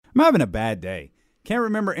I'm having a bad day. Can't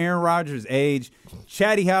remember Aaron Rodgers' age.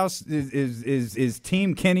 Chatty House is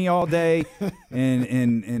Team Kenny all day,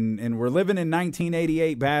 and we're living in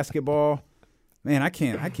 1988 basketball. Man, I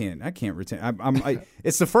can't retain.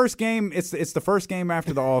 It's the first game. It's the first game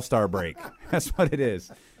after the All-Star break. That's what it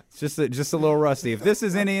is. It's just a little rusty. If this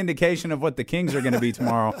is any indication of what the Kings are going to be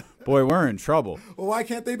tomorrow, boy, we're in trouble. Well, why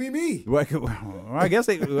can't they be me? Well, I guess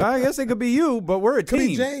they could be you, but we're a Could team.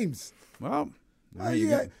 be James. Well,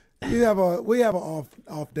 We have an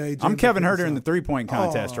off day. I'm Kevin Herter in the 3-point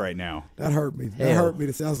contest right now. That hurt me. That hurt me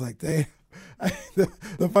to say. I was like, damn.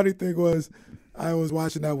 The funny thing was, I was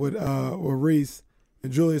watching that with Reese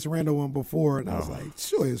and Julius Randle one before, and I was like,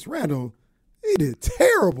 Julius Randle, he did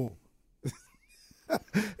terrible.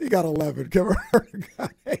 He got 11. Kevin Herter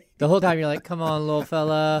got 8. The whole time you're like, come on, little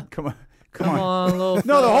fella. Come on. Little fella.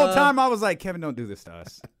 No, the whole time I was like, Kevin, don't do this to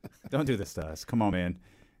us. Don't do this to us. Come on, man.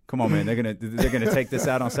 They're gonna take this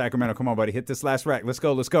out on Sacramento. Come on, buddy. Hit this last rack. Let's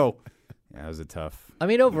go. Yeah, it was a tough. I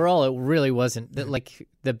mean, overall, it really wasn't like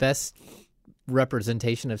the best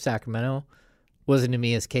representation of Sacramento was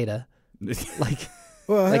Neemias Queta. Like,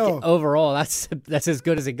 Well, hell, overall, that's as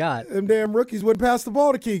good as it got. them damn rookies wouldn't pass the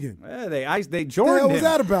ball to Keegan. Yeah, they Jordaned What the hell was him.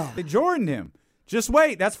 that about? They Jordaned him. Just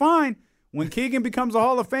wait. That's fine. When Keegan becomes a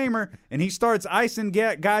Hall of Famer and he starts icing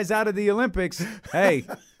guys out of the Olympics, hey,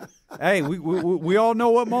 we all know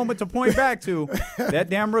what moment to point back to. That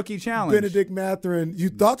damn rookie challenge. Benedict Mathurin, you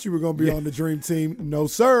thought you were going to be on the dream team. No,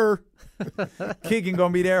 sir. Keegan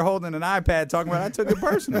going to be there holding an iPad talking about, I took it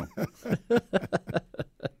personal.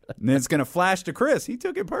 And then it's going to flash to Chris. He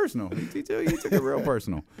took it personal. He took it real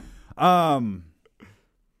personal. You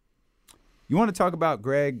want to talk about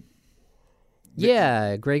Greg?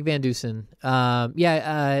 Yeah, Greg Van Dusen.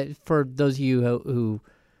 For those of you who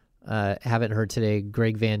haven't heard today,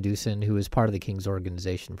 Greg Van Dusen, who was part of the Kings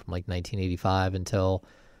organization from like 1985 until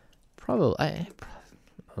probably, I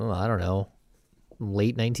don't know,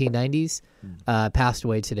 late 1990s, passed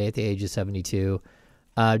away today at the age of 72.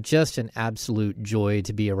 Just an absolute joy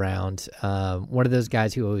to be around. One of those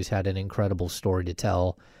guys who always had an incredible story to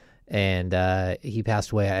tell. And he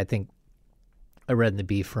passed away, I think I read in the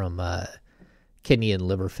Beef from kidney and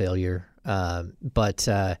liver failure. But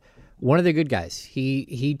one of the good guys.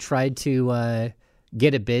 He tried to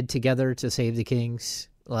get a bid together to save the Kings,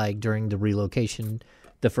 like during the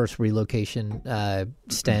first relocation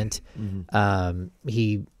stint.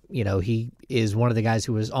 He is one of the guys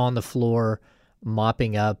who was on the floor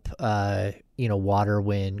mopping up, water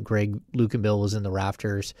when Greg Lukenbill was in the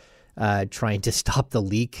rafters, trying to stop the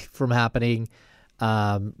leak from happening.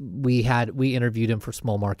 We interviewed him for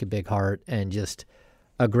Small Market Big Heart, and just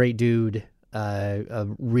a great dude, a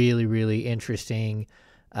really, really interesting,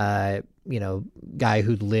 guy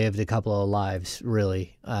who'd lived a couple of lives,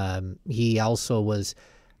 really. He also was,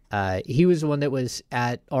 he was the one that was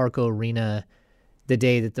at Arco Arena the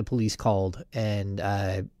day that the police called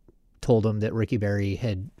and told him that Ricky Berry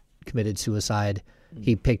had committed suicide.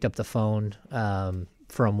 He picked up the phone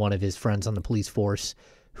from one of his friends on the police force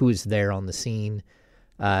who was there on the scene.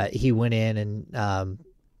 He went in and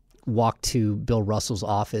walked to Bill Russell's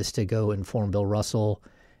office to go inform Bill Russell.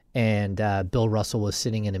 And Bill Russell was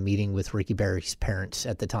sitting in a meeting with Ricky Berry's parents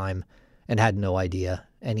at the time and had no idea.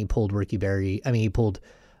 And he pulled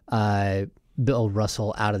Bill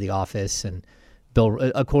Russell out of the office. And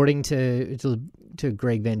Bill, according to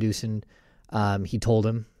Greg Van Dusen, he told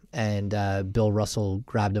him, and Bill Russell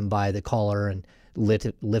grabbed him by the collar and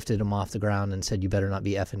lifted him off the ground and said, "You better not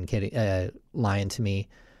be effing kidding, lying to me."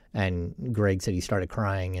 And Greg said he started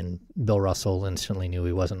crying, and Bill Russell instantly knew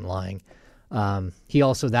he wasn't lying. He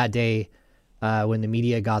also, that day, when the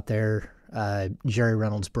media got there, Jerry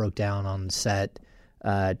Reynolds broke down on set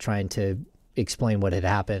trying to explain what had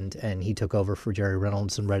happened, and he took over for Jerry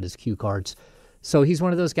Reynolds and read his cue cards. So he's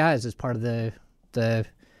one of those guys as part of the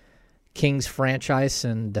Kings franchise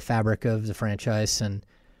and the fabric of the franchise. And,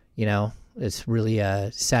 it's really a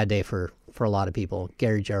sad day for a lot of people.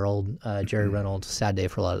 Gary Gerald, Jerry Reynolds, sad day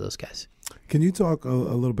for a lot of those guys. Can you talk a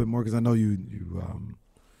little bit more? Because I know you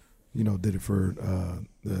did it for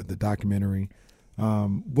the documentary.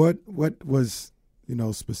 What was,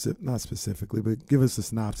 specific, not specifically, but give us a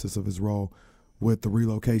synopsis of his role with the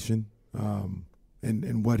relocation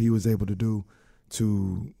and what he was able to do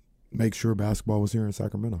to make sure basketball was here in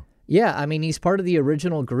Sacramento. Yeah, I mean, he's part of the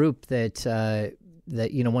original group that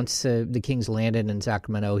once the Kings landed in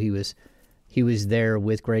Sacramento, he was there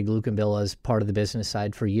with Greg Lukenbill as part of the business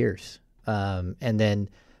side for years. And then,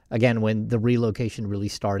 again, when the relocation really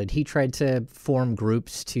started, he tried to form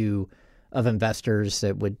groups of investors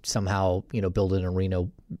that would somehow, build an arena,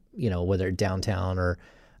 whether downtown or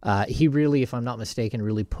He really, if I'm not mistaken,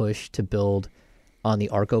 really pushed to build on the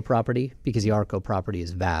Arco property because the Arco property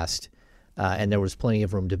is vast, and there was plenty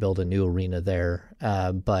of room to build a new arena there.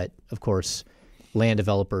 But, of course, land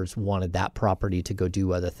developers wanted that property to go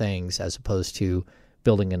do other things as opposed to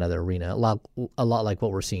building another arena. A lot like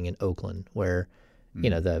what we're seeing in Oakland, where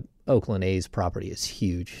the Oakland A's property is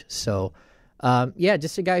huge. So,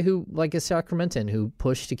 just a guy who, like a Sacramentan, who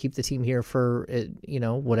pushed to keep the team here for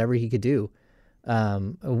whatever he could do.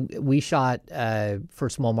 We shot for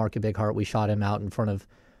Small Market Big Heart. We shot him out in front of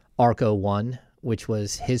Arco 1, which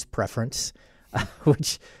was his preference,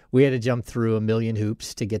 which we had to jump through a million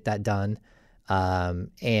hoops to get that done.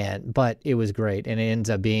 But it was great, and it ends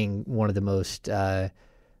up being one of the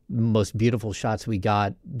most beautiful shots we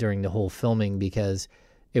got during the whole filming because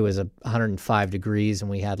it was 105 degrees and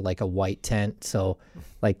we had like a white tent, so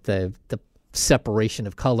like the separation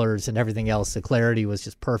of colors and everything else, the clarity was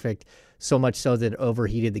just perfect. So much so that it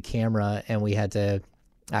overheated the camera, and we had to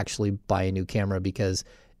actually buy a new camera because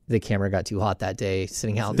the camera got too hot that day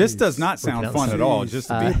sitting out. This does not sound fun at all. Just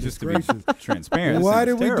to be transparent. Why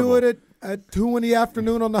did we do it at 2 in the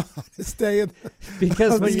afternoon on the hottest day?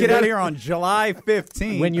 Because let's get out of here on July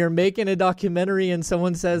 15th. When you're making a documentary and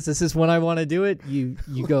someone says this is when I want to do it, you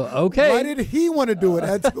go, okay. Why did he want to do it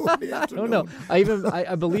at 2 in the afternoon? I don't know.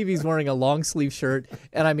 I believe he's wearing a long sleeve shirt,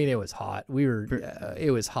 and I mean it was hot.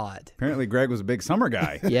 It was hot. Apparently, Greg was a big summer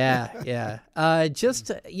guy. Yeah.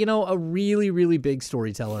 Just a really, really big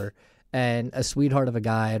storyteller and a sweetheart of a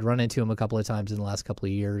guy. I'd run into him a couple of times in the last couple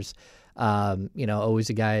of years. Always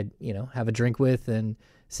a guy I'd, have a drink with and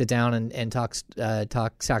sit down and talk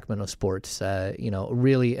Sacramento sports.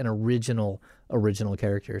 Really an original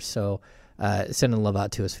character. So sending love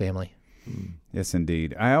out to his family. Yes,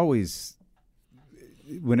 indeed. I always,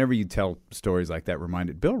 whenever you tell stories like that,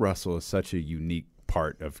 reminded Bill Russell is such a unique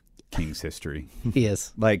part of Kings history. He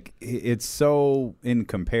is. Like, it's so in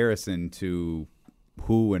comparison to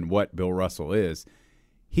who and what Bill Russell is.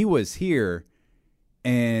 He was here,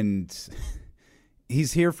 and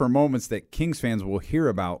he's here for moments that Kings fans will hear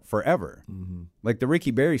about forever. Mm-hmm. Like the Ricky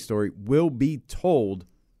Berry story will be told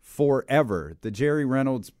forever. The Jerry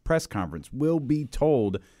Reynolds press conference will be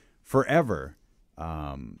told forever.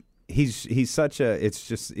 He's such a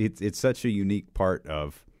it's such a unique part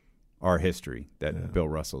of our history that Bill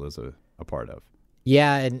Russell is a part of.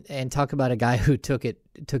 Yeah, and talk about a guy who took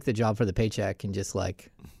the job for the paycheck and just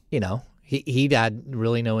he had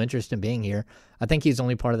really no interest in being here. I think he's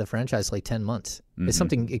only part of the franchise like 10 months. Mm-hmm. It's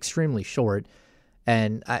something extremely short.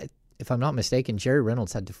 And if I'm not mistaken, Jerry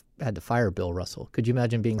Reynolds had to fire Bill Russell. Could you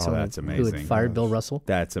imagine being someone who had fired Bill Russell?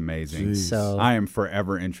 That's amazing. Jeez. So I am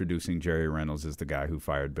forever introducing Jerry Reynolds as the guy who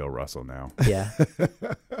fired Bill Russell now. Yeah.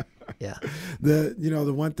 Yeah.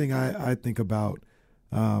 The one thing I think about,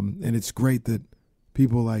 and it's great that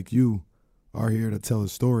people like you are here to tell the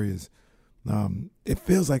story, is it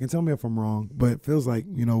feels like, and tell me if I'm wrong, but it feels like,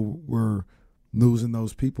 we're losing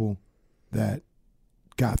those people that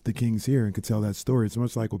got the Kings here and could tell that story. It's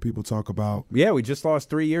much like what people talk about. Yeah, we just lost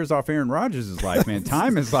 3 years off Aaron Rodgers' life, man.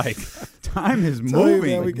 Time is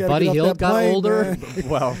moving. Man, Buddy Hield got older. Man.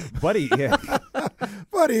 Well, Buddy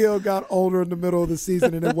Hield got older in the middle of the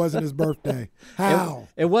season, and it wasn't his birthday. How?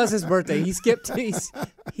 It was his birthday. He skipped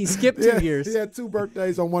 2 years. He had 2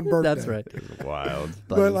 birthdays on one birthday. That's right. It was wild.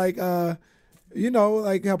 But like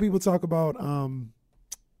like how people talk about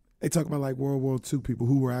they talk about like World War II people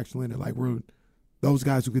who were actually in it, like we're those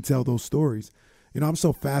guys who could tell those stories. I'm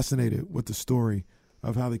so fascinated with the story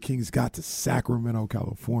of how the Kings got to Sacramento,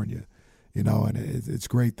 California. And it's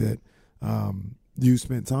great that you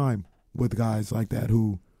spent time with guys like that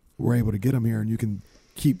who were able to get them here, and you can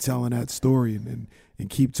keep telling that story and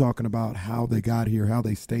keep talking about how they got here, how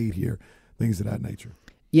they stayed here, things of that nature.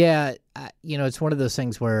 Yeah, it's one of those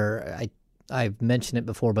things where I've mentioned it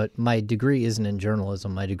before, but my degree isn't in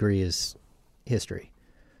journalism. My degree is history.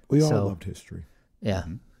 We all loved history. Yeah.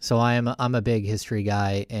 Mm-hmm. So I'm a big history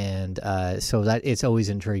guy, and so that it's always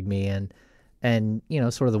intrigued me, and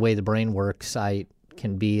sort of the way the brain works, I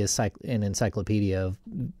can be an encyclopedia of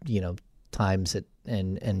times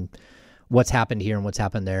and what's happened here and what's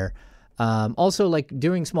happened there. Also, like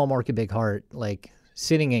doing Small Market Big Heart, like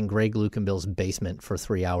sitting in Greg Lukenbill's basement for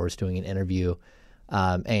 3 hours doing an interview.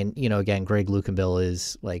 And again, Greg Lukenbill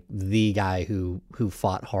is like the guy who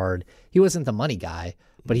fought hard. He wasn't the money guy,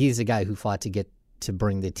 but he's the guy who fought to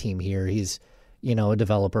bring the team here. He's, a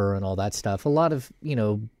developer and all that stuff. A lot of,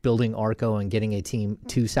 building Arco and getting a team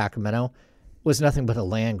to Sacramento was nothing but a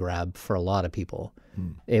land grab for a lot of people.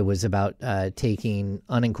 It was about taking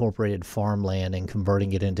unincorporated farmland and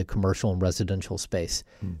converting it into commercial and residential space.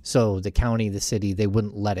 So the county, the city, they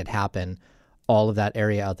wouldn't let it happen. all of that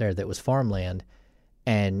area out there that was farmland.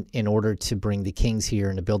 And in order to bring the Kings here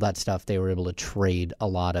and to build that stuff, they were able to trade a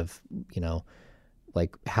lot of,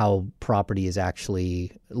 like how property is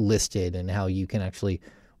actually listed and how you can actually,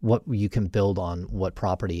 what you can build on what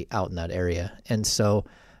property out in that area. And so,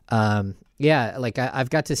 like I've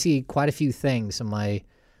got to see quite a few things in my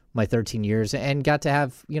 13 years and got to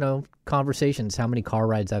have, conversations, how many car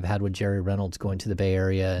rides I've had with Jerry Reynolds going to the Bay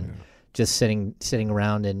Area and just sitting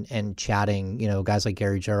around and chatting, guys like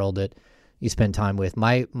Gary Gerald that you spend time with.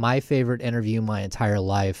 My favorite interview my entire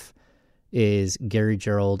life is Gary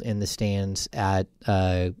Gerald in the stands at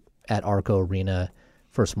Arco Arena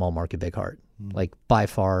for Small Market Big Heart. Like by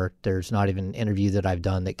far, there's not even an interview that I've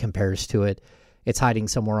done that compares to it. It's hiding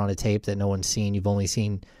somewhere on a tape that no one's seen. You've only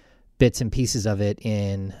seen bits and pieces of it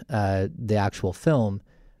in the actual film,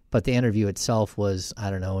 but the interview itself was, I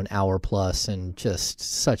don't know, an hour plus, and just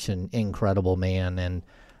such an incredible man. And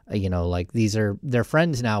like they're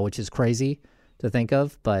friends now, which is crazy to think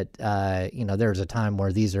of. But there's a time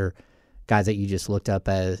where these are guys that you just looked up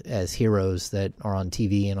as heroes that are on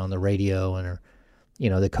TV and on the radio and are,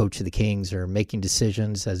 the coach of the Kings or making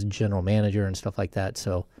decisions as general manager and stuff like that.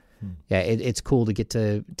 So yeah, it's cool to get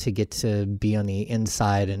to be on the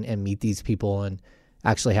inside and meet these people and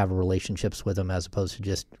actually have relationships with them as opposed to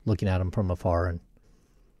just looking at them from afar. And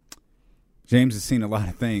James has seen a lot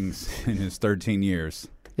of things in his 13 years.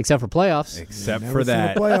 Except for playoffs. Except for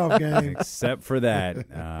that. Playoff game. Except for that.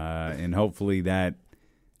 And hopefully that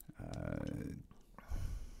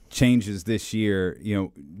changes this year.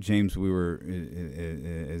 James, we were,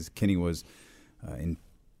 as Kenny was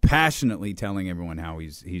passionately telling everyone how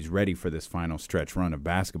he's ready for this final stretch run of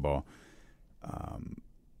basketball.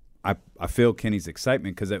 I feel Kenny's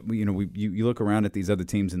excitement because you look around at these other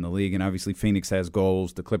teams in the league, and obviously Phoenix has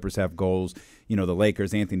goals, the Clippers have goals, the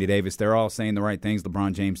Lakers, Anthony Davis, they're all saying the right things.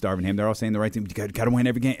 LeBron James, Darvin Ham, they're all saying the right things. You got to win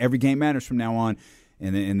every game. Every game matters from now on.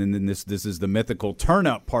 And then this is the mythical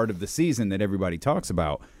turn-up part of the season that everybody talks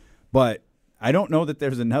about. But I don't know that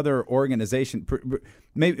there's another organization,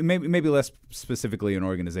 maybe less specifically an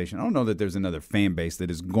organization. I don't know that there's another fan base that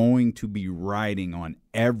is going to be riding on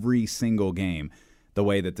every single game the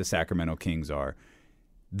way that the Sacramento Kings are.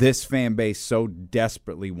 This fan base so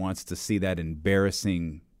desperately wants to see that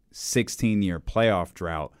embarrassing 16-year playoff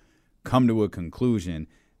drought come to a conclusion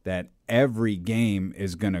that every game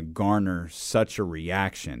is going to garner such a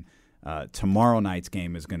reaction. Tomorrow night's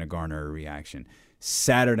game is going to garner a reaction.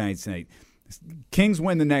 Saturday night, Kings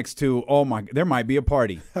win the next two. Oh my! There might be a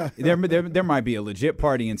party. there might be a legit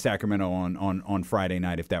party in Sacramento on Friday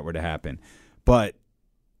night if that were to happen. But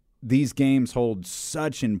these games hold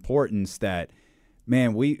such importance that,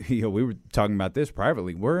 man, we were talking about this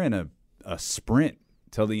privately. We're in a sprint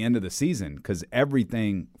till the end of the season because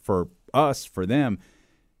everything for us, for them,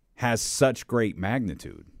 has such great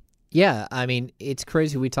magnitude. Yeah, I mean, it's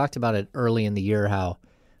crazy. We talked about it early in the year how,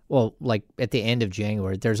 well, like at the end of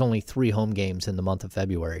January, there's only 3 home games in the month of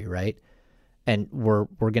February, right? And we're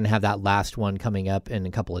going to have that last one coming up in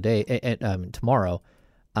a couple of days, tomorrow.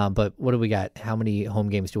 But what do we got? How many home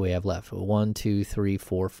games do we have left? 1, 2, 3,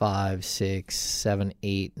 4, 5, 6, 7,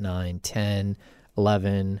 8, 9, 10,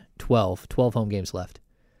 11, 12. 12 home games left.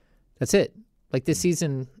 That's it. Like this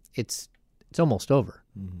season, it's almost over.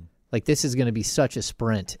 Mm-hmm. Like this is going to be such a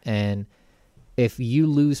sprint. And if you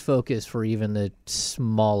lose focus for even the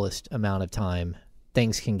smallest amount of time,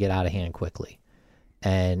 things can get out of hand quickly.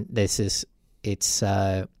 And it's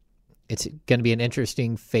going to be an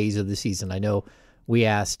interesting phase of the season. I know we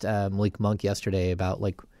asked Malik Monk yesterday about,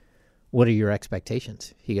 like, what are your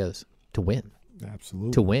expectations? He goes, to win.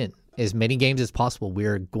 Absolutely. To win. As many games as possible,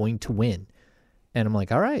 we're going to win. And I'm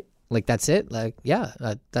like, all right. Like, that's it? Like, yeah,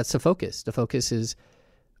 that's the focus. The focus is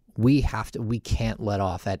we can't let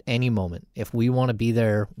off at any moment. If we want to be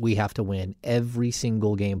there, we have to win every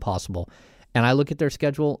single game possible. And I look at their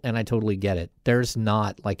schedule, and I totally get it. There's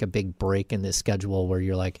not, like, a big break in this schedule where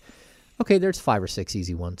you're like, okay, there's 5 or 6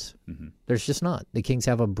 easy ones. Mm-hmm. There's just not. The Kings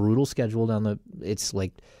have a brutal schedule it's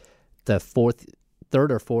like the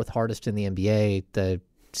third or fourth hardest in the NBA, the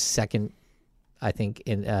second, I think,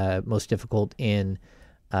 in most difficult in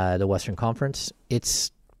the Western Conference.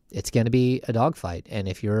 It's going to be a dogfight. And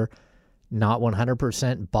if you're not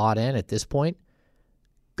 100% bought in at this point,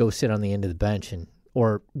 go sit on the end of the bench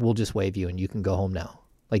or we'll just waive you and you can go home now.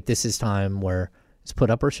 Like, this is time where it's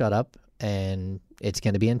put up or shut up, and it's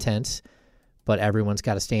going to be intense, but everyone's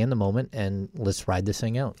got to stay in the moment and let's ride this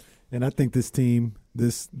thing out. And I think this team,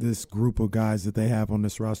 this group of guys that they have on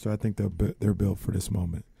this roster, I think they're built for this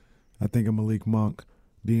moment. I think of Malik Monk,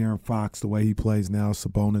 De'Aaron Fox, the way he plays now,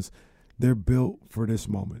 Sabonis, they're built for this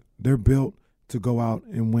moment. They're built to go out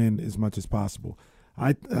and win as much as possible.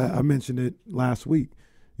 I mentioned it last week.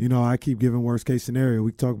 You know, I keep giving worst case scenario.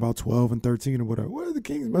 We talk about 12 and 13 or whatever. What if the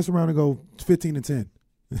Kings mess around and go 15 and 10?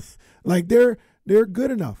 Like they're good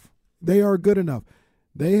enough. They are good enough.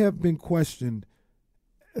 They have been questioned,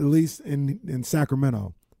 at least in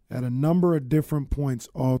Sacramento, at a number of different points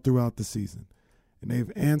all throughout the season. And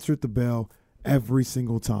they've answered the bell every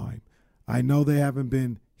single time. I know they haven't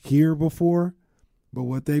been here before, but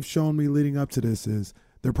what they've shown me leading up to this is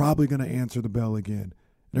they're probably going to answer the bell again.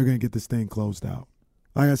 They're going to get this thing closed out.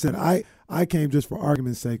 Like I said, I came just for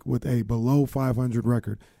argument's sake with a below 500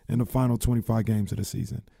 record in the final 25 games of the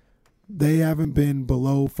season. They haven't been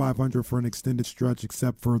below 500 for an extended stretch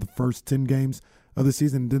except for the first 10 games of the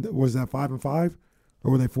season. Was that 5-5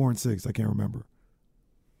 or were they 4-6? I can't remember.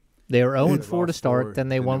 They were 0-4 to start, 4, then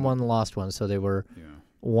they won one and lost one, so they were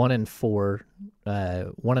 1-4,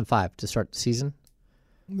 1-5 to start the season.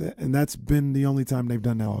 And that's been the only time they've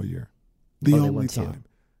done that all year. The only time.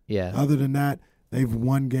 Yeah. Other than that, they've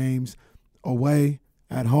won games away,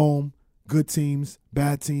 at home, good teams,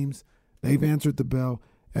 bad teams. They've answered the bell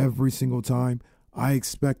every single time. I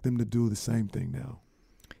expect them to do the same thing now.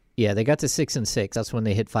 Yeah, they got to 6-6. That's when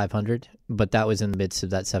they hit 500, but that was in the midst of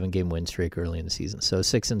that 7-game win streak early in the season. So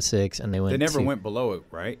 6-6, and they went. They never went below it,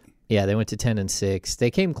 right? Yeah, they went to 10-6.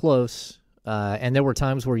 They came close, and there were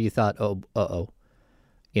times where you thought,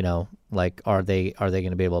 you know, like are they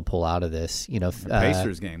going to be able to pull out of this? You know, The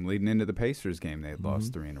Pacers game, leading into the Pacers game, they had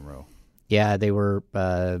lost 3 in a row. Yeah, they were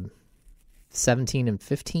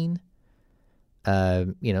 17-15.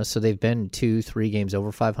 You know, so they've been 2-3 games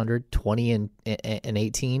over 500, 20 and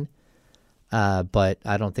 18. But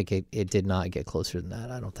I don't think it did not get closer than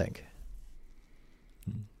that. I don't think.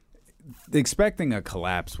 Expecting a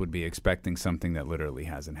collapse would be expecting something that literally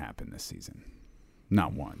hasn't happened this season.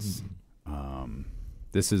 Not once.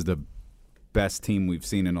 This is the best team we've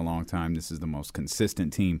seen in a long time. This is the most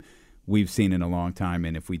consistent team we've seen in a long time.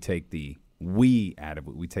 And if we take the we out of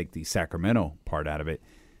it, we take the Sacramento part out of it,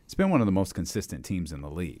 it's been one of the most consistent teams in the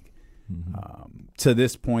league to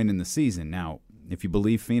this point in the season. Now, if you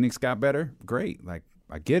believe Phoenix got better, great. Like,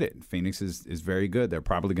 I get it. Phoenix is very good. They're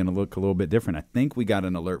probably going to look a little bit different. I think we got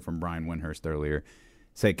an alert from Brian Windhurst earlier,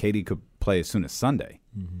 said KD could play as soon as Sunday.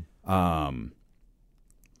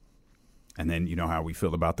 And then you know how we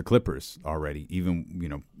feel about the Clippers already. Even, you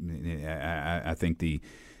know, I think the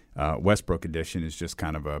Westbrook addition is just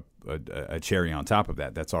kind of a cherry on top of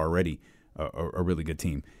that. That's already a really good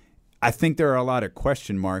team. I think there are a lot of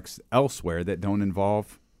question marks elsewhere that don't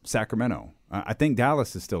involve Sacramento. I think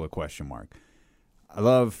Dallas is still a question mark. I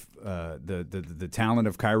love the talent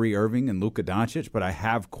of Kyrie Irving and Luka Doncic, but I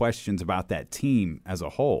have questions about that team as a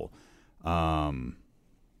whole. And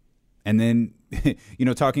then, you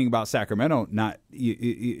know, talking about Sacramento, not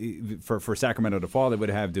for Sacramento to fall, they would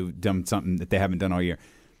have done something that they haven't done all year.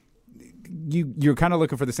 You're kind of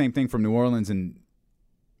looking for the same thing from New Orleans and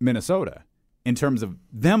Minnesota in terms of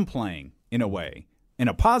them playing in a way, in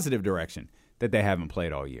a positive direction that they haven't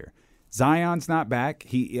played all year. Zion's not back.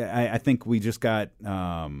 I think we just got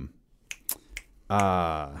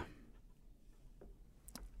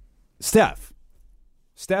Steph.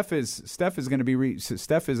 Steph is going to be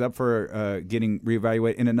Steph is up for getting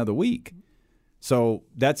reevaluated in another week. So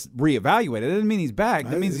that's reevaluated. It doesn't mean he's back.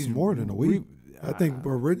 That means it's he's more than a week. I think,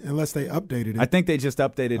 unless they updated it. I think they just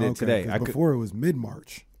updated it today. Before it was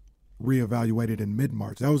mid-March. Reevaluated in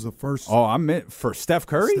mid-March. That was the first. Oh, I meant for Steph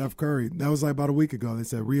Curry? Steph Curry. That was like about a week ago. They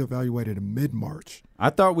said reevaluated in mid-March. I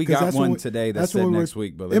thought we got one today that said next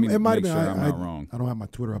week, but let me make sure I'm not wrong. I don't have my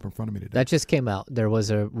Twitter up in front of me today. That just came out. There was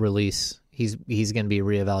a release. He's going to be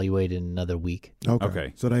reevaluated in another week.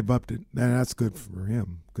 Okay. So they've upped it. And that's good for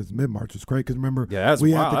him because mid-March was great. Because remember, that's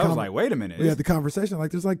wild. I was like, wait a minute. We had the conversation like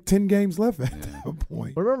there's like 10 games left at that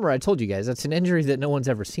point. Remember, I told you guys that's an injury that no one's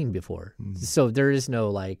ever seen before. So there is no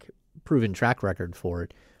like proven track record for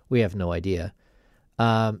it. We have no idea.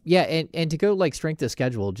 And to go like strength of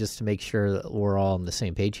schedule just to make sure that we're all on the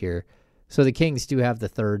same page here. So the Kings do have the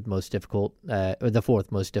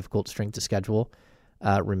fourth most difficult strength of schedule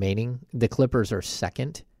remaining. The Clippers are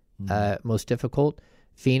second most difficult.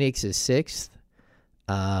 Phoenix is 6th.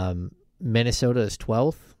 Minnesota is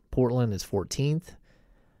 12th. Portland is 14th.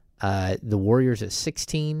 The Warriors is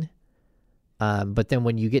 16. But then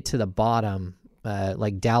when you get to the bottom,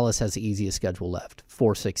 like Dallas has the easiest schedule left,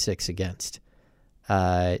 4-6-6 against.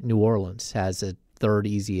 New Orleans has the third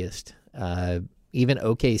easiest. Even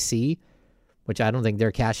OKC, which I don't think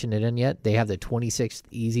they're cashing it in yet, they have the 26th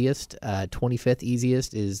easiest. 25th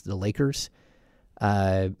easiest is the Lakers.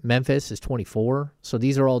 Memphis is 24. So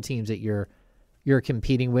these are all teams that you're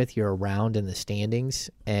competing with. You're around in the standings,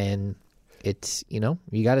 and it's, you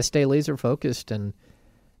got to stay laser focused, and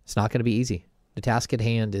it's not going to be easy. The task at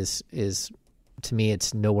hand is to me,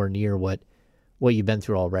 it's nowhere near what you've been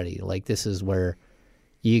through already. Like, this is where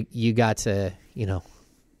you got to,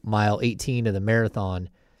 mile 18 of the marathon,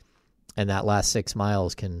 and that last 6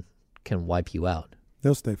 miles can wipe you out.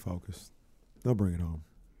 They'll stay focused. They'll bring it home.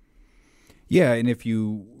 Yeah, and if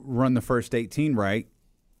you run the first 18 right,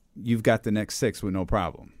 you've got the next 6 with no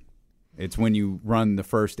problem. It's when you run the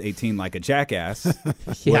first 18 like a jackass,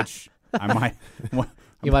 which I might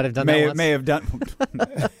you might have done that once. May have done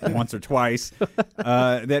once or twice.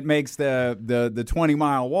 That makes the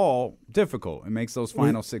 20-mile wall difficult. It makes those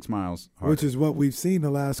final 6 miles harder. Which is what we've seen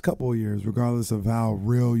the last couple of years, regardless of how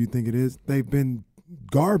real you think it is. They've been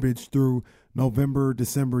garbage through November,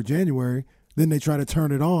 December, January. Then they try to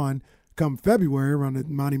turn it on come February, around the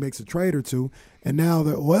Monty makes a trade or two, and now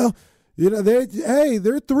they're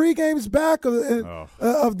 3 games back of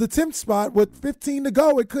the 10th spot with 15 to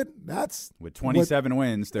go. With 27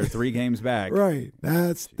 wins, they're 3 games back. Right.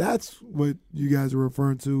 That's what you guys are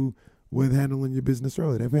referring to with handling your business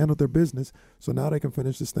early. They've handled their business, so now they can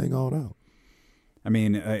finish this thing all out. I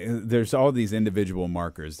mean, there's all these individual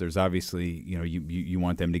markers. There's obviously, you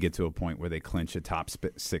want them to get to a point where they clinch a top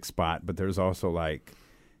 6 spot, but there's also like,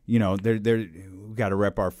 we've got to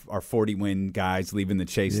rep our 40-win guys leaving the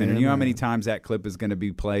Chase Center. You know how many times that clip is going to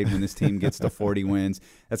be played when this team gets to 40 wins?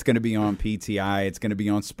 That's going to be on PTI. It's going to be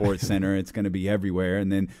on Sports Center. It's going to be everywhere.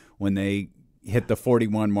 And then when they hit the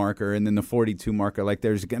 41 marker and then the 42 marker, like,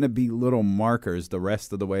 there's going to be little markers the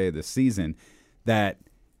rest of the way of the season that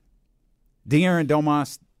De'Aaron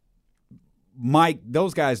Domas, Mike,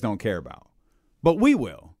 those guys don't care about. But we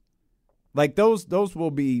will. Like, those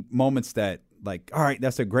will be moments that, like, all right,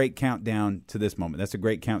 that's a great countdown to this moment. That's a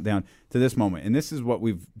great countdown to this moment. And this is what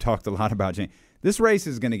we've talked a lot about, Jane. This race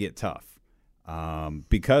is going to get tough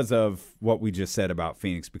because of what we just said about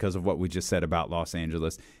Phoenix, because of what we just said about Los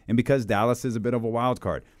Angeles, and because Dallas is a bit of a wild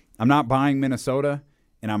card. I'm not buying Minnesota,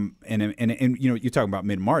 and you're talking about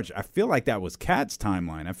mid-March. I feel like that was Cat's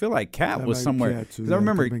timeline. I feel like Cat was somewhere. Because I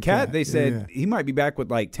remember Cat, they said he might be back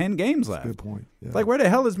with like 10 games left. Good point. Yeah. Like, where the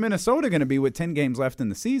hell is Minnesota going to be with 10 games left in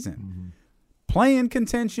the season? Mm-hmm. Play-in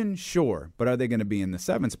contention, sure, but are they going to be in the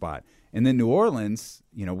 7th spot? And then New Orleans,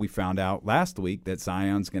 we found out last week that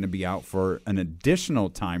Zion's going to be out for an additional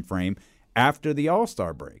time frame after the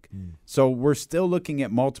All-Star break. So we're still looking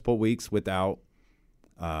at multiple weeks without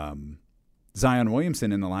Zion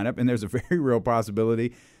Williamson in the lineup, and there's a very real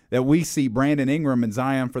possibility that we see Brandon Ingram and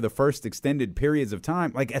Zion for the first extended periods of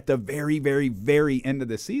time, like at the very, very, very end of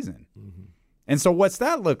the season. Mm-hmm. And so what's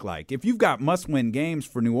that look like? If you've got must-win games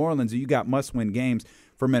for New Orleans or you got must-win games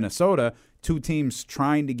for Minnesota, 2 teams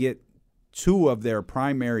trying to get 2 of their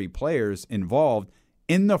primary players involved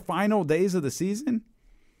in the final days of the season,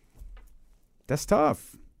 that's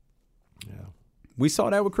tough. Yeah, we saw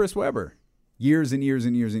that with Chris Webber years and years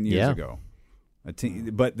and years and years ago.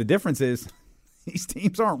 But the difference is these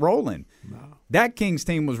teams aren't rolling. No. That Kings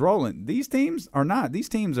team was rolling. These teams are not. These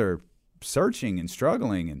teams are searching and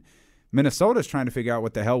struggling, and Minnesota's trying to figure out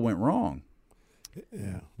what the hell went wrong.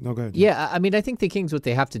 Yeah. No, go ahead. Yeah, I mean, I think the Kings, what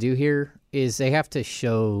they have to do here is they have to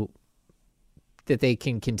show that they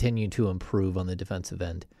can continue to improve on the defensive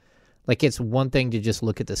end. Like, it's one thing to just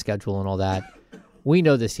look at the schedule and all that. We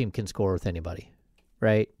know this team can score with anybody,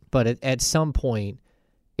 right? But at some point,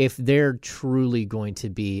 if they're truly going to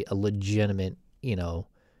be a legitimate,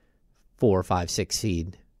 4, 5, 6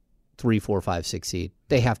 seed, 3, 4, 5, 6 seed,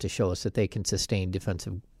 they have to show us that they can sustain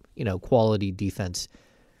defensive quality defense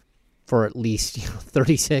for at least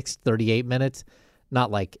 36, 38 minutes,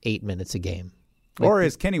 not like 8 minutes a game. Or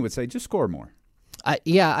as Kenny would say, just score more. I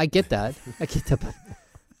get that.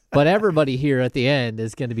 But everybody here at the end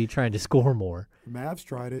is going to be trying to score more. Mavs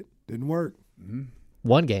tried it. Didn't work. Mm-hmm.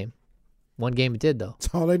 One game it did, though.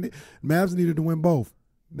 That's all they need. Mavs needed to win both.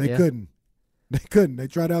 They couldn't. They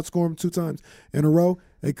tried to outscore them 2 times in a row.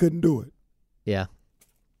 They couldn't do it. Yeah.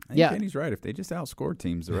 I think Kenny's right. If they just outscore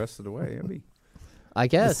teams the rest of the way, it'd be. I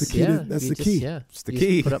guess. That's the key. That's the key. Yeah. It's the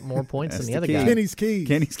key. Put up more points than the other key. guy. Kenny's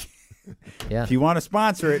Keys. Yeah. If you want to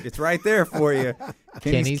sponsor it, it's right there for you.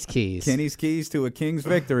 Kenny's Keys. Kenny's Keys to a Kings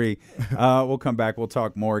victory. We'll come back. We'll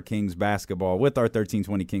talk more Kings basketball with our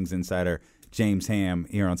 1320 Kings insider, James Ham,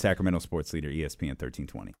 here on Sacramento Sports Leader, ESPN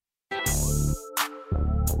 1320.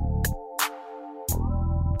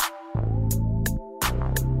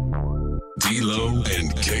 D'Lo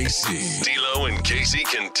and KC. D'Lo and KC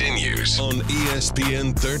continues on ESPN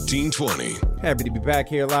 1320. Happy to be back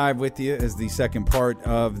here live with you as the second part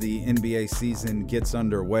of the NBA season gets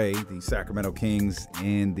underway. The Sacramento Kings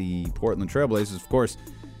and the Portland Trailblazers, of course,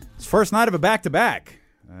 it's first night of a back-to-back.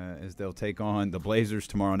 as they'll take on the Blazers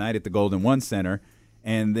tomorrow night at the Golden One Center,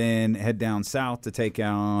 and then head down south to take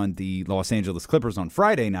on the Los Angeles Clippers on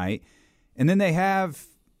Friday night. And then they have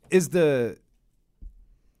that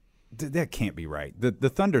can't be right. The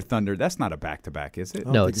Thunder, that's not a back-to-back, is it?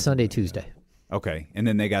 No, it's Sunday, Tuesday. Okay, and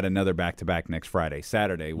then they got another back-to-back next Friday,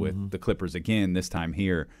 Saturday with the Clippers again, this time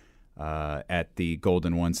here at the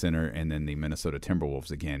Golden One Center, and then the Minnesota Timberwolves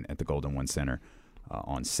again at the Golden One Center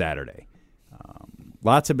on Saturday.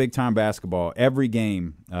 Lots of big-time basketball. Every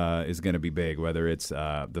game is going to be big, whether it's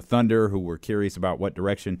the Thunder, who we're curious about what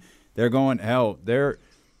direction they're going. Hell,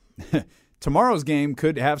 tomorrow's game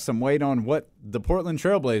could have some weight on what the Portland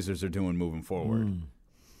Trailblazers are doing moving forward.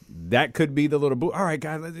 That could be the little boot. All right,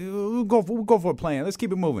 guys, we'll go for a plan. Let's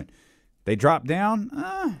keep it moving. They drop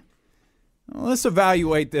down. Let's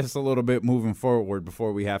evaluate this a little bit moving forward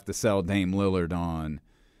before we have to sell Dame Lillard on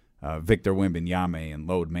Victor Wembanyama and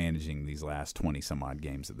load managing these last 20-some-odd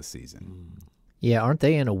games of the season. Yeah, aren't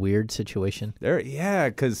they in a weird situation?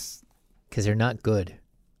 Because they're not good.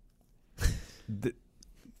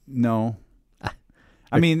 No.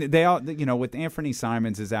 I mean, they all, with Anthony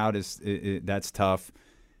Simons is out, that's tough.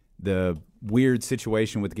 The weird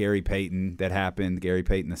situation with Gary Payton that happened, Gary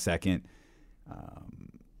Payton II.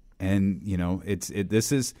 And,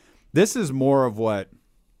 this is more of what,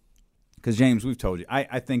 because, James, we've told you,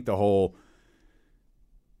 I think the whole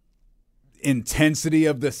intensity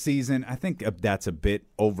of the season, I think that's a bit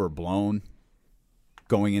overblown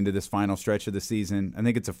going into this final stretch of the season. I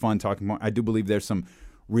think it's a fun talking point. I do believe there's some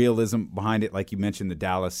realism behind it, like you mentioned the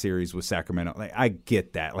Dallas series with Sacramento. Like, I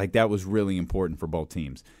get that. Like, that was really important for both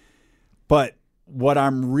teams. But what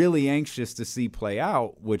I'm really anxious to see play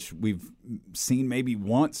out, which we've seen maybe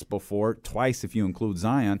once before, twice if you include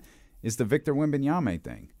Zion, is the Victor Wembanyama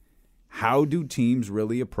thing. How do teams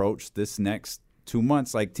really approach this next 2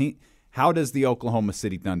 months? Like, how does the Oklahoma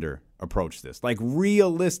City Thunder approach this? Like,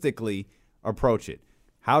 realistically approach it.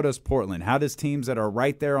 How does Portland? How does teams that are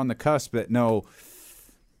right there on the cusp that know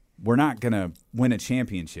we're not going to win a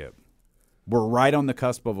championship? We're right on the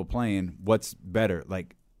cusp of a play-in. What's better?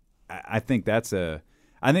 Like, I think that's a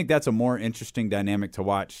more interesting dynamic to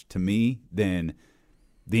watch to me than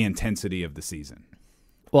the intensity of the season.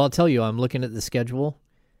 Well, I'll tell you, I'm looking at the schedule.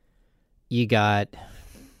 You got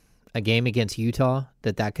a game against Utah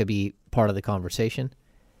that could be part of the conversation.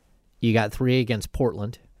 You got 3 against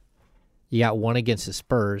Portland. You got 1 against the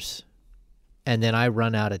Spurs. And then I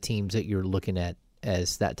run out of teams that you're looking at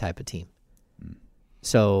as that type of team.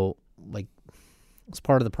 So, like, it's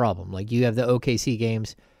part of the problem. Like, you have the OKC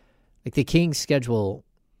games. Like, the Kings' schedule,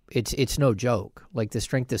 it's no joke. Like, the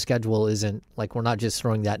strength of schedule isn't, like, we're not just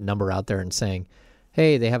throwing that number out there and saying,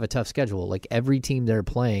 hey, they have a tough schedule. Like, every team they're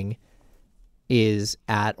playing is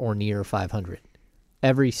at or near 500.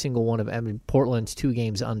 Every single one of them. I mean, Portland's 2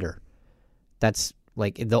 games under. That's,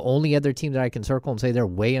 like, the only other team that I can circle and say they're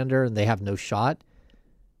way under and they have no shot,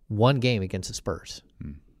 1 game against the Spurs.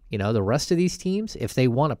 The rest of these teams, if they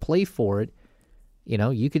want to play for it,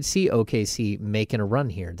 you could see OKC making a run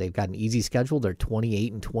here. They've got an easy schedule. They're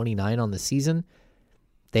 28-29 on the season.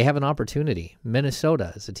 They have an opportunity.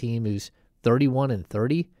 Minnesota is a team who's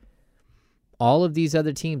 31-30. All of these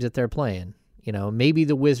other teams that they're playing, maybe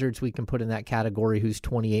the Wizards we can put in that category who's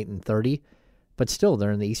 28-30, but still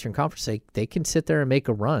they're in the Eastern Conference. They can sit there and make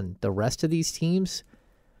a run. The rest of these teams,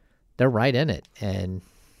 they're right in it. And,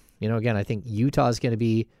 again, I think Utah is going to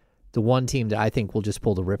be the one team that I think will just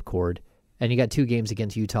pull the ripcord. And you got 2 games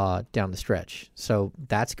against Utah down the stretch. So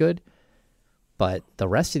that's good. But the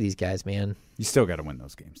rest of these guys, man. You still got to win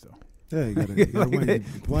those games, though. Yeah, you got to win.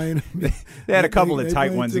 Playing. They had a couple of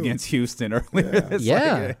tight ones against Houston earlier.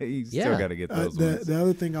 Yeah. You still got to get those wins. The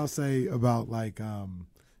other thing I'll say about, like,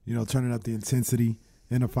 turning up the intensity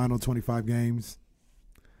in the final 25 games,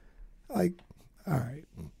 like, all right,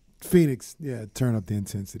 Phoenix, turn up the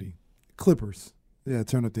intensity. Clippers,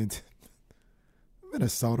 turn up the intensity.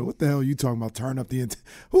 Minnesota, what the hell are you talking about? Turn up the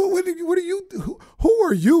who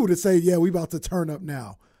are you to say, we about to turn up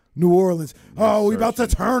now? New Orleans, we about to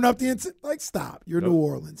turn up the like, stop. You're New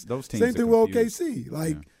Orleans. Those teams same thing with OKC.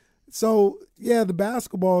 Like, so the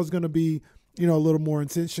basketball is going to be a little more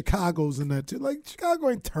intense. Chicago's in that too. Like,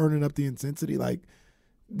 Chicago ain't turning up the intensity. Like,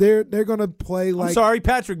 they're going to play like. I'm sorry,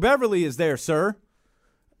 Patrick Beverly is there, sir.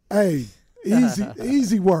 Hey,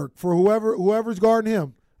 easy work for whoever's guarding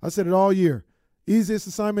him. I said it all year. Easiest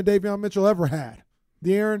assignment Davion Mitchell ever had.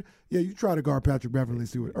 De'Aaron, you try to guard Patrick Beverly and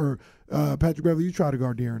see what, or Patrick Beverly, you try to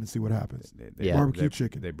guard De'Aaron and see what happens. Barbecue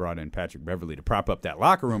chicken. They brought in Patrick Beverly to prop up that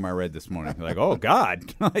locker room. I read this morning. Like, oh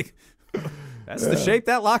God, like That's the shape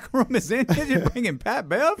that locker room is in. You're bringing Pat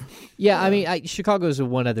Bev? Yeah, I mean, Chicago's the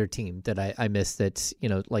one other team that I missed that's,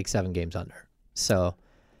 like 7 games under. So,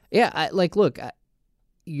 yeah,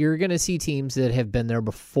 you're going to see teams that have been there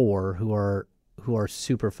before who are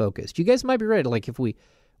super focused. You guys might be right. Like, if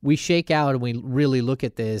we shake out and we really look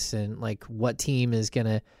at this and, like, what team is going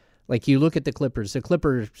to, like, you look at the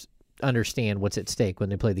Clippers understand what's at stake when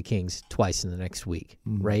they play the Kings twice in the next week,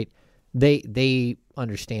 right? They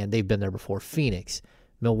understand. They've been there before. Phoenix,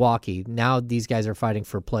 Milwaukee. Now these guys are fighting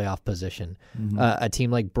for playoff position. A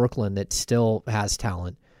team like Brooklyn that still has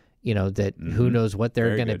talent, that who knows what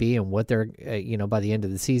they're going to be and what they're, by the end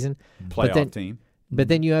of the season. Playoff team. But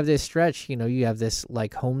then you have this stretch, you have this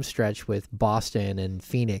like home stretch with Boston and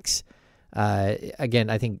Phoenix. Again,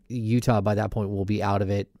 I think Utah by that point will be out of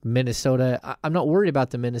it. Minnesota, I'm not worried about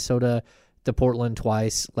the Portland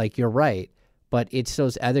twice. Like, you're right. But it's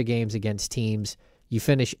those other games against teams. You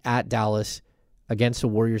finish at Dallas, against the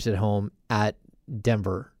Warriors at home, at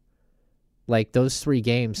Denver. Like, those 3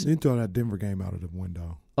 games. You throw that Denver game out of the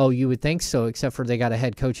window. Oh, you would think so, except for they got a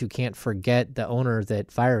head coach who can't forget the owner that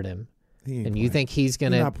fired him. You think he's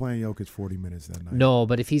going to... He's not playing Jokic 40 minutes that night. No,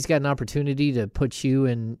 but if he's got an opportunity to put you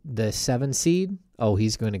in the 7 seed,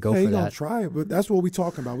 he's going to go for that. He's going to try it, but that's what we're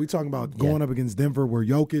talking about. We're talking about going up against Denver where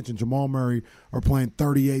Jokic and Jamal Murray are playing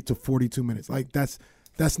 38 to 42 minutes. Like, that's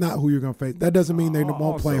not who you're going to face. That doesn't mean they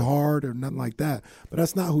won't play hard or nothing like that, but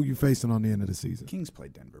that's not who you're facing on the end of the season. Kings play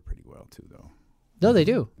Denver pretty well, too, though. No, they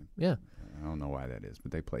do. Yeah. I don't know why that is,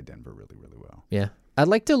 but they play Denver really, really well. Yeah. I'd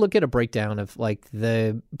like to look at a breakdown of like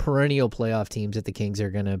the perennial playoff teams that the Kings are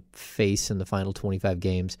going to face in the final 25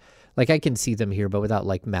 games. Like, I can see them here, but without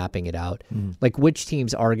like mapping it out. Like, which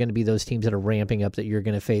teams are going to be those teams that are ramping up that you're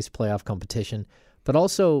going to face playoff competition. But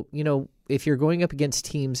also, if you're going up against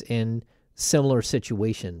teams in similar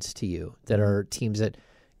situations to you that are teams that,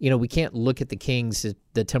 we can't look at the Kings,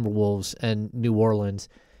 the Timberwolves, and New Orleans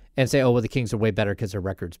and say, oh, well, the Kings are way better because their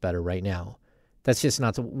record's better right now. That's just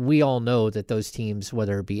not. We all know that those teams,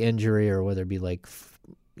 whether it be injury or whether it be like,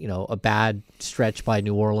 a bad stretch by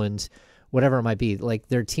New Orleans, whatever it might be, like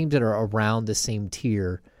they're teams that are around the same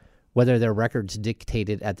tier, whether their record's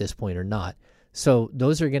dictated at this point or not. So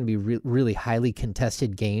those are going to be really highly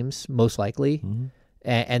contested games, most likely,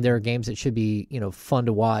 and there are games that should be fun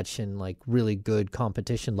to watch and like really good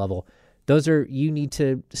competition level. You need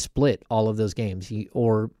to split all of those games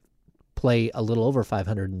or play a little over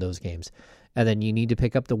 500 in those games. And then you need to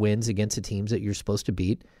pick up the wins against the teams that you're supposed to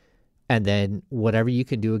beat. And then whatever you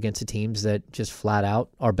can do against the teams that just flat out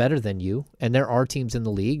are better than you. And there are teams in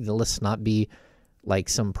the league. Let's not be like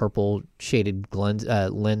some purple shaded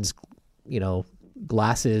lens,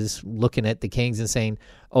 glasses looking at the Kings and saying,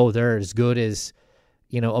 oh, they're as good as,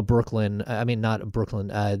 a Brooklyn. I mean, not a Brooklyn.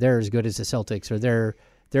 They're as good as the Celtics or they're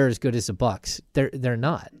as good as the Bucks. They're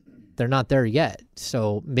not. They're not there yet.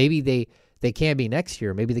 So maybe they can be next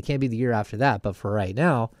year. Maybe they can be the year after that. But for right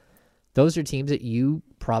now, those are teams that you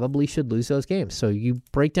probably should lose those games. So you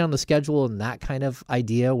break down the schedule and that kind of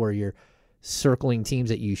idea where you're circling teams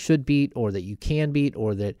that you should beat or that you can beat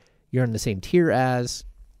or that you're in the same tier as.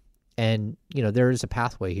 And, there is a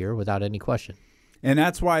pathway here without any question. And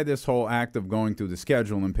that's why this whole act of going through the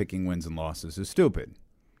schedule and picking wins and losses is stupid.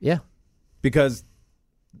 Yeah. Because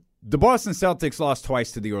the Boston Celtics lost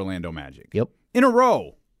twice to the Orlando Magic. Yep. In a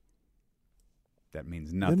row. That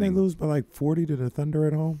means nothing. Didn't they lose by like 40 to the Thunder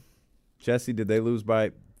at home? Jesse, did they lose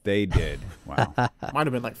by? They did. Wow. Might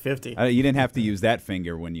have been like 50. You didn't have to use that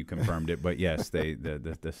finger when you confirmed it, but yes, the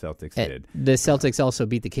Celtics did. The Celtics also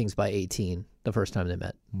beat the Kings by 18 the first time they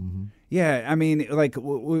met. Mm-hmm. Yeah, I mean, like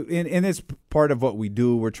in this part of what we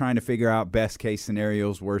do, we're trying to figure out best case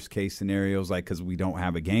scenarios, worst case scenarios, like because we don't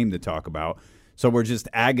have a game to talk about. So we're just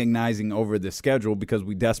agonizing over the schedule because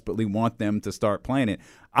we desperately want them to start playing it.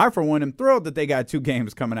 I, for one, am thrilled that they got 2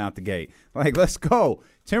 games coming out the gate. Like, let's go.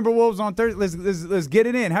 Timberwolves on Thursday. Let's get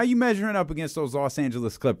it in. How are you measuring up against those Los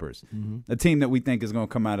Angeles Clippers, a team that we think is going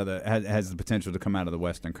to come out of has the potential to come out of the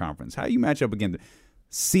Western Conference? How do you match up against?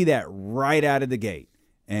 See that right out of the gate,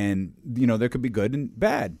 and there could be good and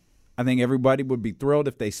bad. I think everybody would be thrilled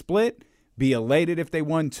if they split, be elated if they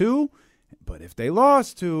won 2, but if they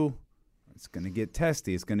lost 2. It's going to get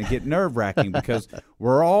testy. It's going to get nerve-wracking because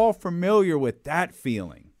we're all familiar with that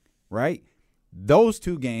feeling, right? Those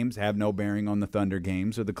 2 games have no bearing on the Thunder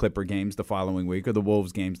games or the Clipper games the following week or the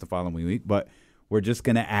Wolves games the following week, but we're just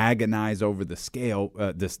going to agonize over the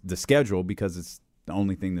schedule because it's the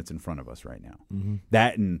only thing that's in front of us right now. Mm-hmm.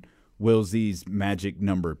 That and Will Z's magic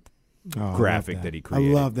number graphic that he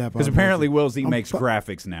created. I love that. Because apparently Will Z makes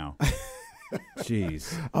graphics now.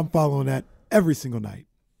 Jeez. I'm following that every single night.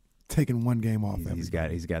 taking one game off. He's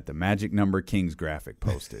got the magic number Kings graphic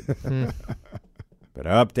posted. But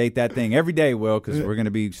I update that thing every day, Will, because we're going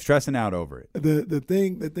to be stressing out over it. The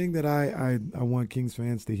thing that I want Kings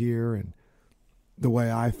fans to hear, and the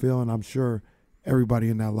way I feel, and I'm sure everybody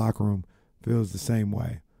in that locker room feels the same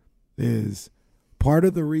way, is part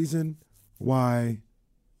of the reason why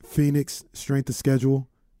Phoenix strength of schedule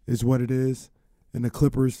is what it is, and the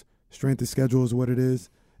Clippers strength of schedule is what it is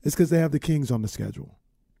because they have the Kings on the schedule.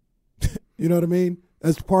 You know what I mean?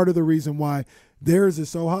 That's part of the reason why theirs is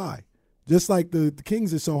so high. Just like the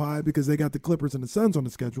Kings is so high because they got the Clippers and the Suns on the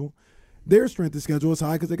schedule, their strength of schedule is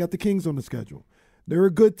high because they got the Kings on the schedule. They're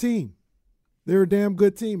a good team. They're a damn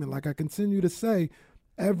good team. And like I continue to say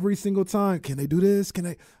every single time, can they do this? Can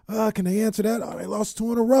they answer that? Oh, they lost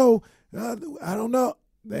 2 in a row. I don't know.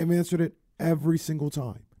 They've answered it every single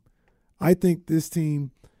time. I think this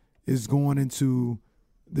team is going into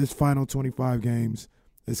this final 25 games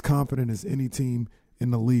as confident as any team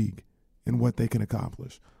in the league in what they can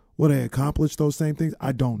accomplish. Will they accomplish those same things?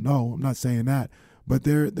 I don't know. I'm not saying that. But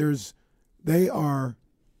they are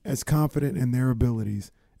as confident in their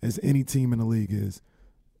abilities as any team in the league is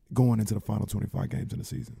going into the final 25 games in the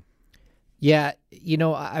season. Yeah,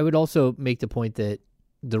 I would also make the point that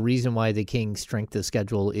the reason why the Kings' strength of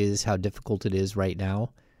schedule is how difficult it is right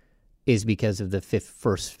now is because of the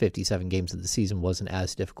first 57 games of the season wasn't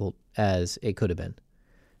as difficult as it could have been.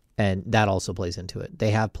 And that also plays into it.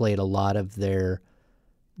 They have played a lot of their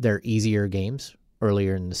easier games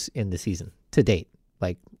earlier in the season to date.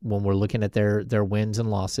 Like when we're looking at their wins and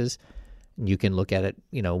losses, you can look at it,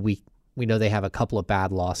 we know they have a couple of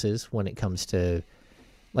bad losses when it comes to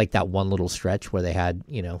like that one little stretch where they had,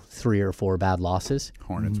 3 or 4 bad losses.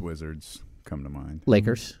 Hornets, Wizards come to mind.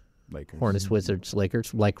 Lakers. Hornets, Wizards,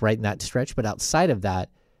 Lakers, like right in that stretch. But outside of that,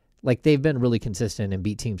 like they've been really consistent and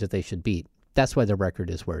beat teams that they should beat. That's why their record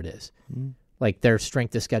is where it is. Like their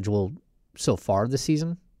strength of schedule so far this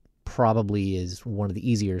season probably is one of the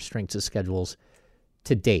easier strengths of schedules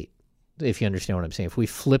to date, if you understand what I'm saying. If we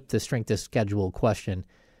flip the strength of schedule question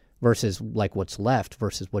versus like what's left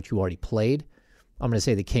versus what you already played, I'm going to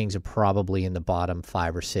say the Kings are probably in the bottom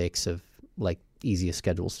 5 or 6 of like easiest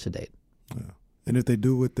schedules to date. Yeah. And if they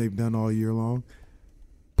do what they've done all year long,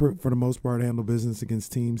 for the most part, handle business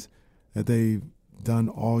against teams that they've done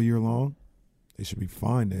all year long, they should be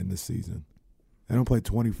fine to end this season. They don't play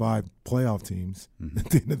 25 playoff teams at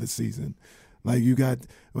the end of the season. Like you got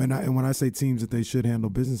when I say teams that they should handle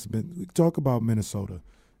business, we talk about Minnesota.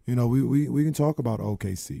 We can talk about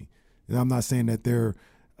OKC. And I'm not saying that they're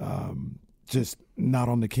just not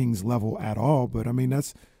on the Kings level at all, but I mean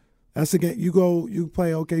that's a game. You play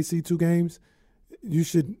OKC 2 games, you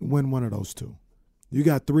should win one of those 2. You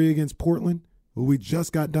got 3 against Portland, who we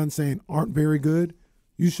just got done saying aren't very good.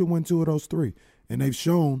 You should win 2 of those 3, and they've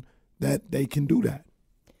shown that they can do that.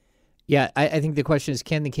 Yeah, I think the question is,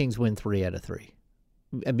 can the Kings win 3 out of 3?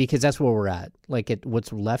 Because that's where we're at. Like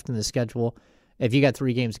what's left in the schedule, if you got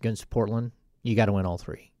 3 games against Portland, you got to win all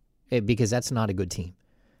 3 because that's not a good team.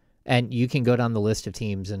 And you can go down the list of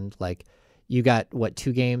teams and like you got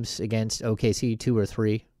 2 games against OKC, 2 or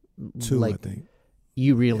 3? 2, I think.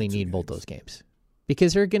 You really need both those games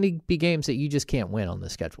because there are going to be games that you just can't win on the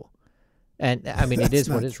schedule. And I mean, it is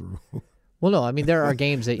what it is. True. Well, no, I mean there are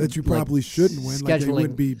games that you probably shouldn't win. Like they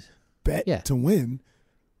wouldn't be bet to win,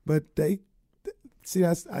 but they see.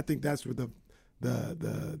 I think that's where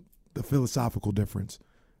the philosophical difference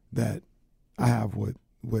that I have with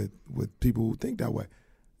people who think that way.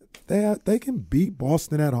 They can beat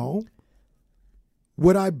Boston at home.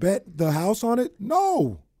 Would I bet the house on it?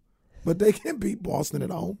 No, but they can beat Boston at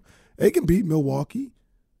home. They can beat Milwaukee.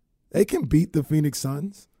 They can beat the Phoenix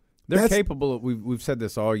Suns. They're capable of, we've said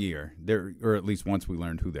this all year, or at least once we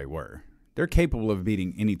learned who they were. They're capable of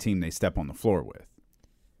beating any team they step on the floor with.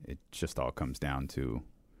 It just all comes down to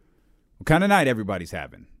what kind of night everybody's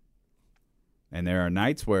having. And there are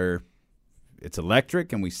nights where it's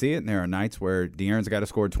electric and we see it, and there are nights where De'Aaron's got to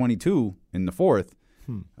score 22 in the 4th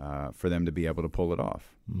for them to be able to pull it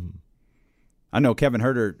off. I know Kevin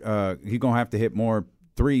Huerter, he's going to have to hit more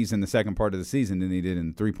threes in the second part of the season than he did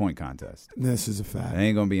in the 3-point contest. This is a fact. It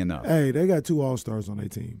ain't going to be enough. Hey, they got 2 All-Stars on their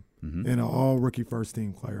team and an all-rookie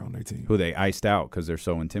first-team player on their team. Who they iced out because they're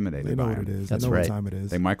so intimidated They know by what him. it is. That's they know right. what time it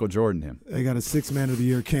is. They Michael Jordan him. They got a 6th Man of the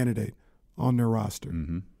Year candidate on their roster.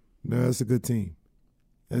 That's a good team.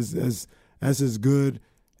 That's as good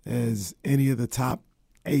as any of the top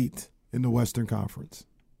 8 in the Western Conference.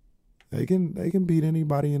 They can beat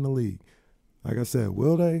anybody in the league. Like I said,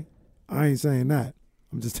 will they? I ain't saying that.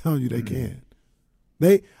 I'm just telling you they can.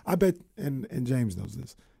 I bet, and James knows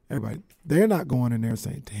this. Everybody, they're not going in there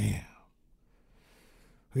saying, "Damn,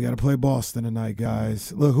 We got to play Boston tonight,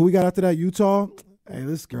 guys. Look, who we got after that? Utah? Hey,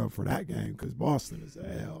 let's go for that game because Boston is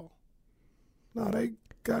hell. No, they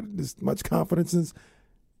got as much confidence as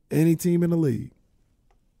any team in the league.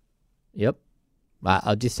 Yep.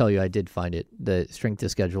 I'll just tell you, I did find it. The strength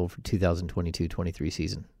of schedule for 2022-23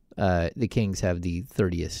 season. The Kings have the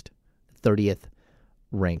 30th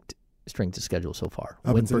ranked strength of schedule so far.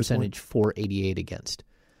 Win percentage 488 against.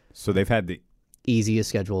 So they've had the easiest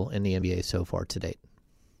schedule in the NBA so far to date.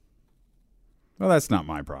 Well, that's not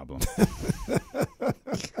my problem.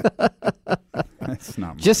 That's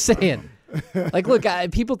not my Just problem. saying. Like, look,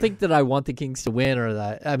 people think that I want the Kings to win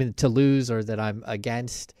or to lose or that I'm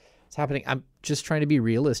against what's happening. I'm just trying to be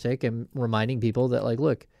realistic and reminding people that, like,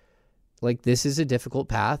 look, like this is a difficult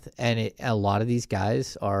path, and a lot of these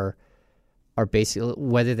guys are basically,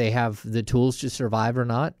 whether they have the tools to survive or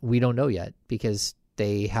not, we don't know yet because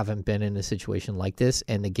they haven't been in a situation like this,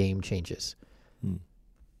 and the game changes.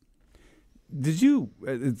 Did you?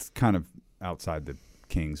 It's kind of outside the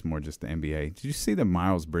Kings, more just the NBA. Did you see the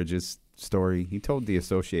Miles Bridges story? He told the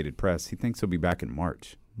Associated Press he thinks he'll be back in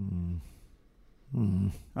March.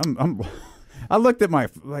 I looked at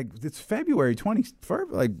it's February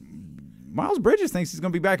 21st. Like, Miles Bridges thinks he's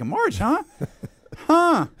going to be back in March, huh?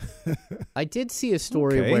 Huh? I did see a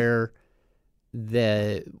story where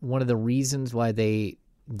one of the reasons why they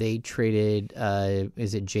traded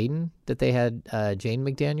is it Jaden that they had Jaden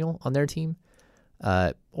McDaniel on their team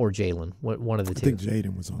or Jalen, one of the two. I think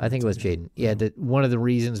Jaden was on. I think it was Jaden. Yeah, one of the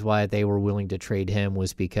reasons why they were willing to trade him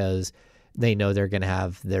was because they know they're going to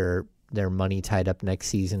have their money tied up next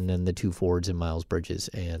season and the two forwards in Miles Bridges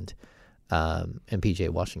and PJ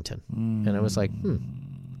Washington. And I was like,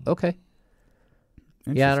 okay.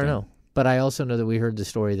 Yeah, I don't know. But I also know that we heard the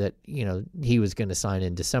story that, he was going to sign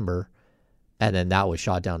in December, and then that was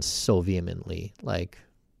shot down so vehemently. Like,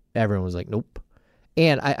 everyone was like, nope.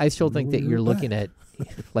 And I still think that you're looking at,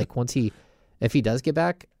 like, if he does get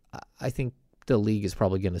back, I think the league is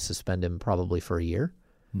probably going to suspend him probably for a year.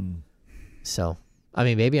 So, I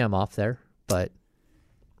mean, maybe I'm off there, but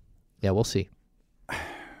yeah, we'll see.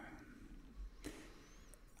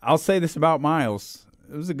 I'll say this about Miles.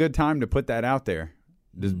 It was a good time to put that out there.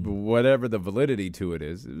 Whatever the validity to it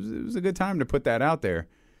is, it was a good time to put that out there.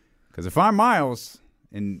 Because if I'm Miles,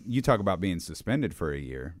 and you talk about being suspended for a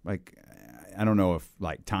year, like, I don't know if,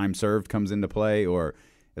 like, time served comes into play, or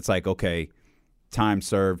it's like, okay, time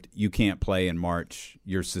served, you can't play in March,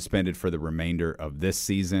 you're suspended for the remainder of this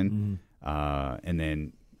season, and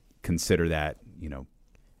then consider that,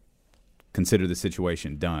 consider the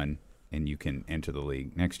situation done, and you can enter the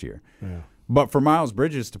league next year. Yeah. But for Miles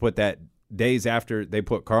Bridges to put that days after they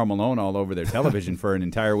put Karl Malone all over their television for an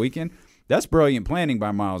entire weekend, that's brilliant planning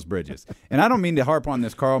by Miles Bridges. And I don't mean to harp on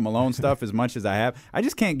this Karl Malone stuff as much as I have. I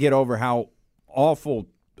just can't get over how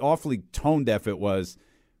awfully tone deaf it was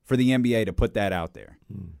for the NBA to put that out there.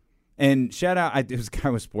 And shout out, it was a guy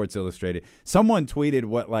with Sports Illustrated. Someone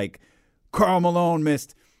tweeted Karl Malone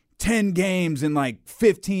missed 10 games in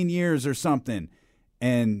 15 years or something.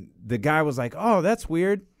 And the guy was like, oh, that's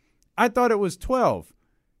weird. I thought it was 12.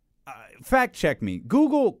 Fact check me.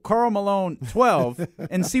 Google Karl Malone 12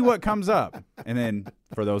 and see what comes up. And then,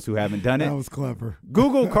 for those who haven't done it, that was clever.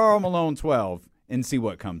 Google Karl Malone 12 and see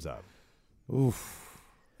what comes up. Oof.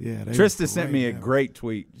 Yeah. Trista sent me a great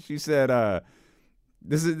tweet. She said,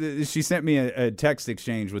 she sent me a text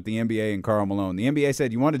exchange with the NBA and Karl Malone. The NBA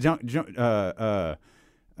said, you want to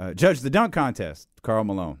judge the dunk contest? Karl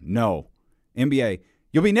Malone. No. NBA,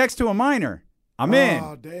 you'll be next to a minor. I'm in.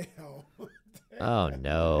 Oh, damn. Oh,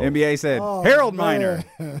 no. NBA said, Harold Miner.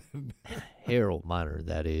 Harold Miner,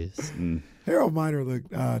 that is. Harold Miner looked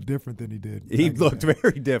different than he did. He looked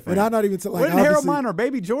very different. And I'm not even like, wasn't Harold Miner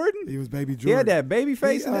Baby Jordan? He was Baby Jordan. He had that baby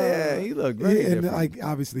face. He looked very different. And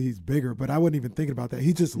obviously he's bigger, but I wasn't even thinking about that.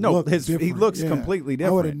 He just looked different. He looks completely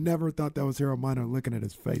different. I would have never thought that was Harold Miner looking at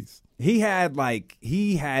his face. He had a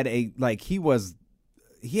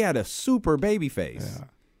super baby face.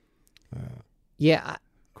 Yeah.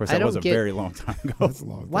 Of course, that was a very long time ago. That's a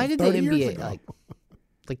long time. Why did the NBA like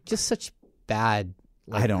just such bad?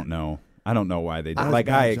 I don't know. I don't know why they did.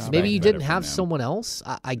 Maybe you didn't have someone else.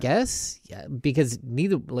 I guess, because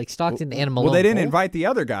neither Stockton and Malone. Well, they didn't invite the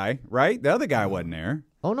other guy, right? The other guy wasn't there.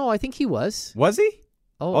 Oh no, I think he was. Was he?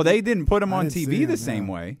 Oh, they didn't put him on TV the same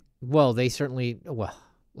way. Well, they certainly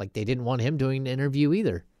they didn't want him doing an interview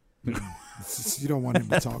either. You don't want him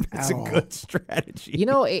to talk at all. It's a good strategy.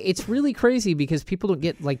 It's really crazy because people don't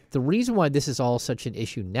get the reason why this is all such an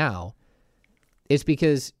issue now is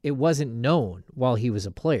because it wasn't known while he was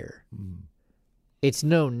a player. it's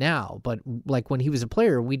known now. But like when he was a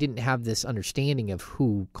player, we didn't have this understanding of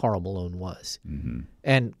who Karl Malone was. Mm-hmm.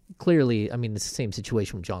 And clearly, I mean, it's the same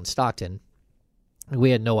situation with John Stockton.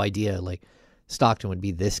 We had no idea like Stockton would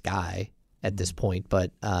be this guy at this point.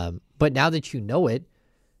 But now that you know it,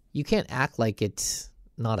 you can't act like it's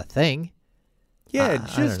not a thing. Yeah,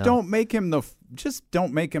 don't make him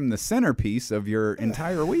the centerpiece of your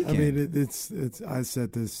entire weekend. I mean, it's. I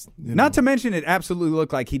said this. Not to mention, it absolutely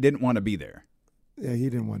looked like he didn't want to be there. Yeah, he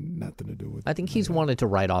didn't want nothing to do with it. I think he's wanted to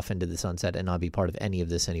ride off into the sunset and not be part of any of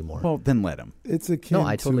this anymore. Well, then let him. It's akin No,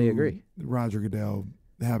 I totally to agree. Roger Goodell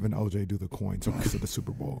having OJ do the coin toss at the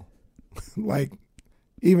Super Bowl. Like,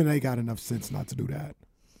 even they got enough sense not to do that.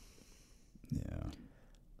 Yeah.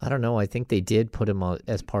 I don't know. I think they did put him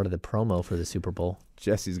as part of the promo for the Super Bowl.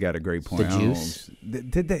 Jesse's got a great point. The Juice?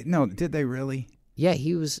 Did they? No, did they really? Yeah,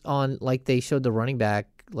 he was on, like, they showed the running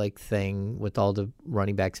back, like, thing with all the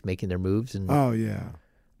running backs making their moves. And Oh, yeah.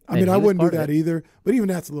 I And mean, he I was wouldn't do part of that it. either. But even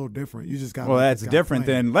that's a little different. You just got. Well, that's different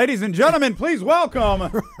than, ladies and gentlemen, please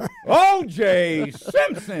welcome O.J.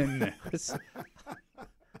 Simpson.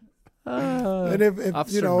 And if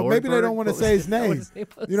Officer maybe they Nordberg, don't want to what say was- his what name. his name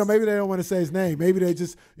was? Maybe they don't want to say his name. Maybe they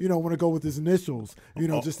just want to go with his initials.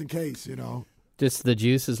 Just in case. Just the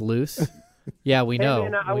juice is loose. Yeah, we know. Hey,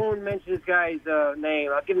 man, I won't mention this guy's name.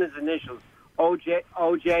 I'll give him his initials.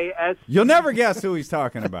 OJS. You'll never guess who he's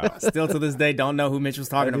talking about. Still to this day, don't know who Mitch was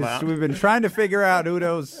talking about. We've been trying to figure out who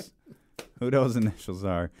those initials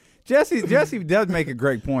are. Jesse does make a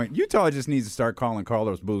great point. Utah just needs to start calling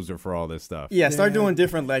Carlos Boozer for all this stuff. Yeah, start doing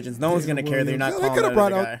different legends. No one's gonna care that you're not They calling could that have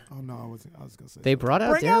brought other out. guy. Oh no, I was gonna say. They brought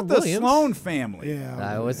out Bring Darren out the Williams. Sloan family. Yeah,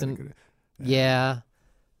 I yeah, wasn't- they could've- Yeah.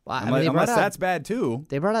 Well, I mean, Unless, they brought out, that's bad too.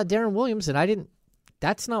 They brought out Darren Williams, and I didn't.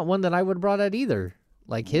 That's not one that I would have brought out either.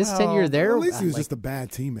 Like his Well, tenure there. Well, at least he was like- just a bad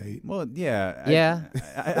teammate. Well, yeah. Yeah.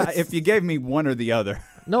 If you gave me one or the other,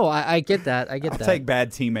 No, I get that. I get I'll that. take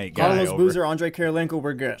bad teammate guy Carlos over. Boozer, Andre Kirilenko,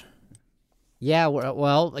 we're good. Yeah,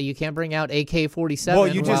 well, you can't bring out AK-47. Well,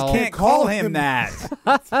 you just while- can't call him that.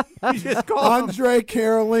 You just call him. Andre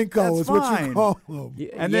Kirilenko That's is what fine. you call him.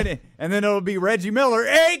 And then it'll be Reggie Miller,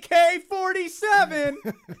 AK-47.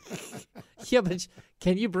 Yeah, but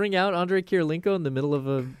can you bring out Andre Kirilenko in the middle of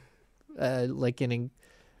a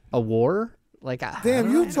war? Like,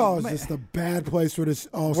 Damn, Utah is just a bad place for this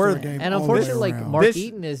All-Star game. and all the way unfortunately, like around. Mark This-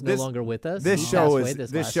 Eaton is no this- longer with us. This He show passed away is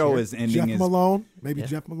this this last show year. is ending. Jeff Is, Malone, maybe Yeah.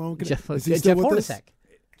 Jeff Malone. Jeff, Is he still Jeff with us? Hornacek,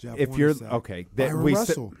 Jeff if you're Hornacek. okay, that Byron we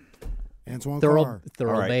Russell, Antoine Thurl Carr. All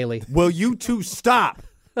right. Bailey. Will you two stop?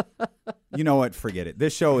 You know what? Forget it.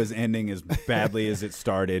 This show is ending as badly as it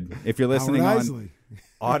started. If you're listening Howard on Isley,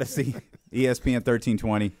 Odyssey, ESPN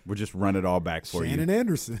 1320, we'll just run it all back for Shannon you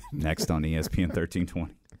Anderson. next on ESPN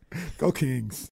 1320. Go Kings.